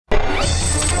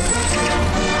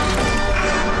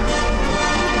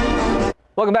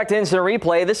Welcome back to Instant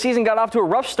Replay. This season got off to a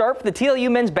rough start for the TLU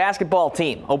men's basketball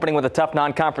team. Opening with a tough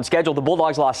non-conference schedule, the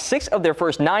Bulldogs lost 6 of their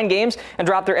first 9 games and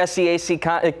dropped their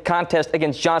SCAC contest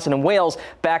against Johnson and Wales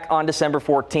back on December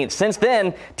 14th. Since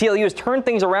then, TLU has turned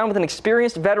things around with an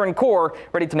experienced veteran core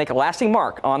ready to make a lasting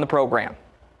mark on the program.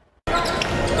 We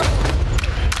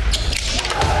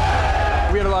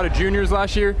had a lot of juniors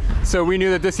last year, so we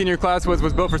knew that this senior class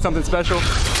was built for something special.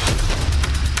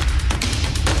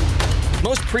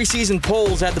 Most preseason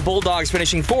polls had the Bulldogs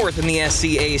finishing 4th in the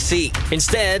SCAC.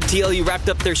 Instead, TLU wrapped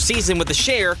up their season with a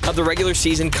share of the regular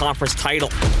season conference title.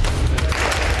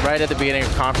 Right at the beginning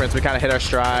of conference, we kind of hit our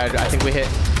stride. I think we hit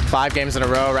 5 games in a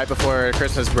row right before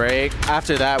Christmas break.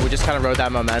 After that, we just kind of rode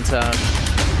that momentum.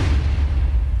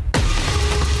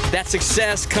 That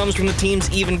success comes from the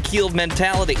team's even-keeled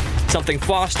mentality, something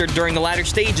fostered during the latter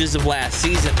stages of last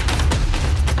season.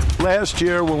 Last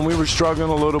year, when we were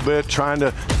struggling a little bit, trying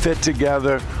to fit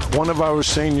together, one of our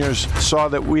seniors saw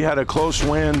that we had a close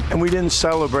win and we didn't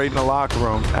celebrate in the locker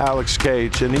room, Alex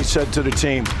Cage, and he said to the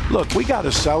team, look, we got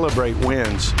to celebrate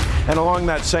wins. And along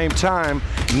that same time,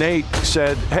 Nate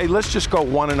said, hey, let's just go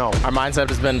 1-0. Our mindset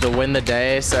has been to win the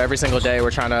day, so every single day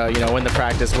we're trying to, win the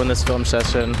practice, win this film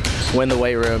session, win the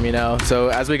weight room, So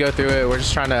as we go through it, we're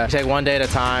just trying to take one day at a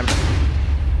time.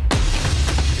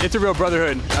 It's a real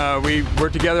brotherhood. We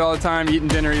work together all the time, eating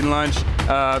dinner, eating lunch,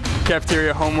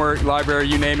 cafeteria, homework, library,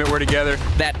 you name it, we're together.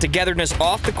 That togetherness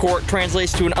off the court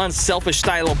translates to an unselfish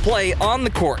style of play on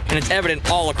the court, and it's evident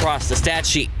all across the stat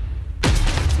sheet.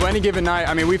 Well, any given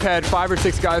night, we've had 5 or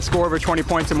 6 guys score over 20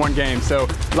 points in one game, so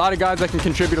a lot of guys that can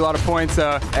contribute a lot of points.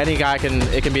 Any guy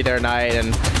it can be their night,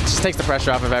 and it just takes the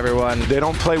pressure off of everyone. They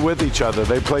don't play with each other,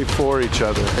 they play for each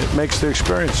other. It makes the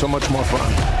experience so much more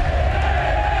fun.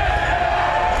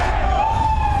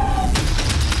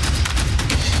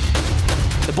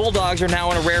 The Bulldogs are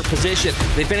now in a rare position.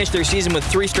 They finished their season with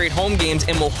 3 straight home games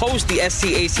and will host the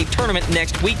SCAC tournament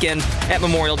next weekend at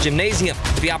Memorial Gymnasium.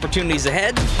 But the opportunities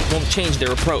ahead won't change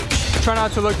their approach. Try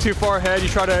not to look too far ahead. You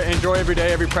try to enjoy every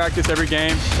day, every practice, every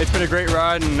game. It's been a great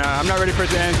ride, and I'm not ready for it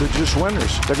to end. They're just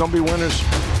winners. They're going to be winners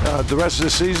the rest of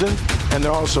the season, and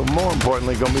they're also, more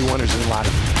importantly, going to be winners in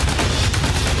life.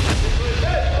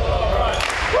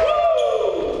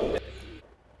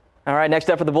 All right, next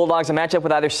up for the Bulldogs, a matchup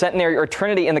with either Centenary or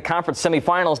Trinity in the conference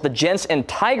semifinals. The Gents and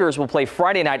Tigers will play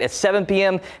Friday night at 7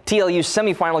 p.m. TLU's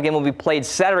semifinal game will be played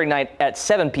Saturday night at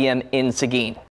 7 p.m. in Seguin.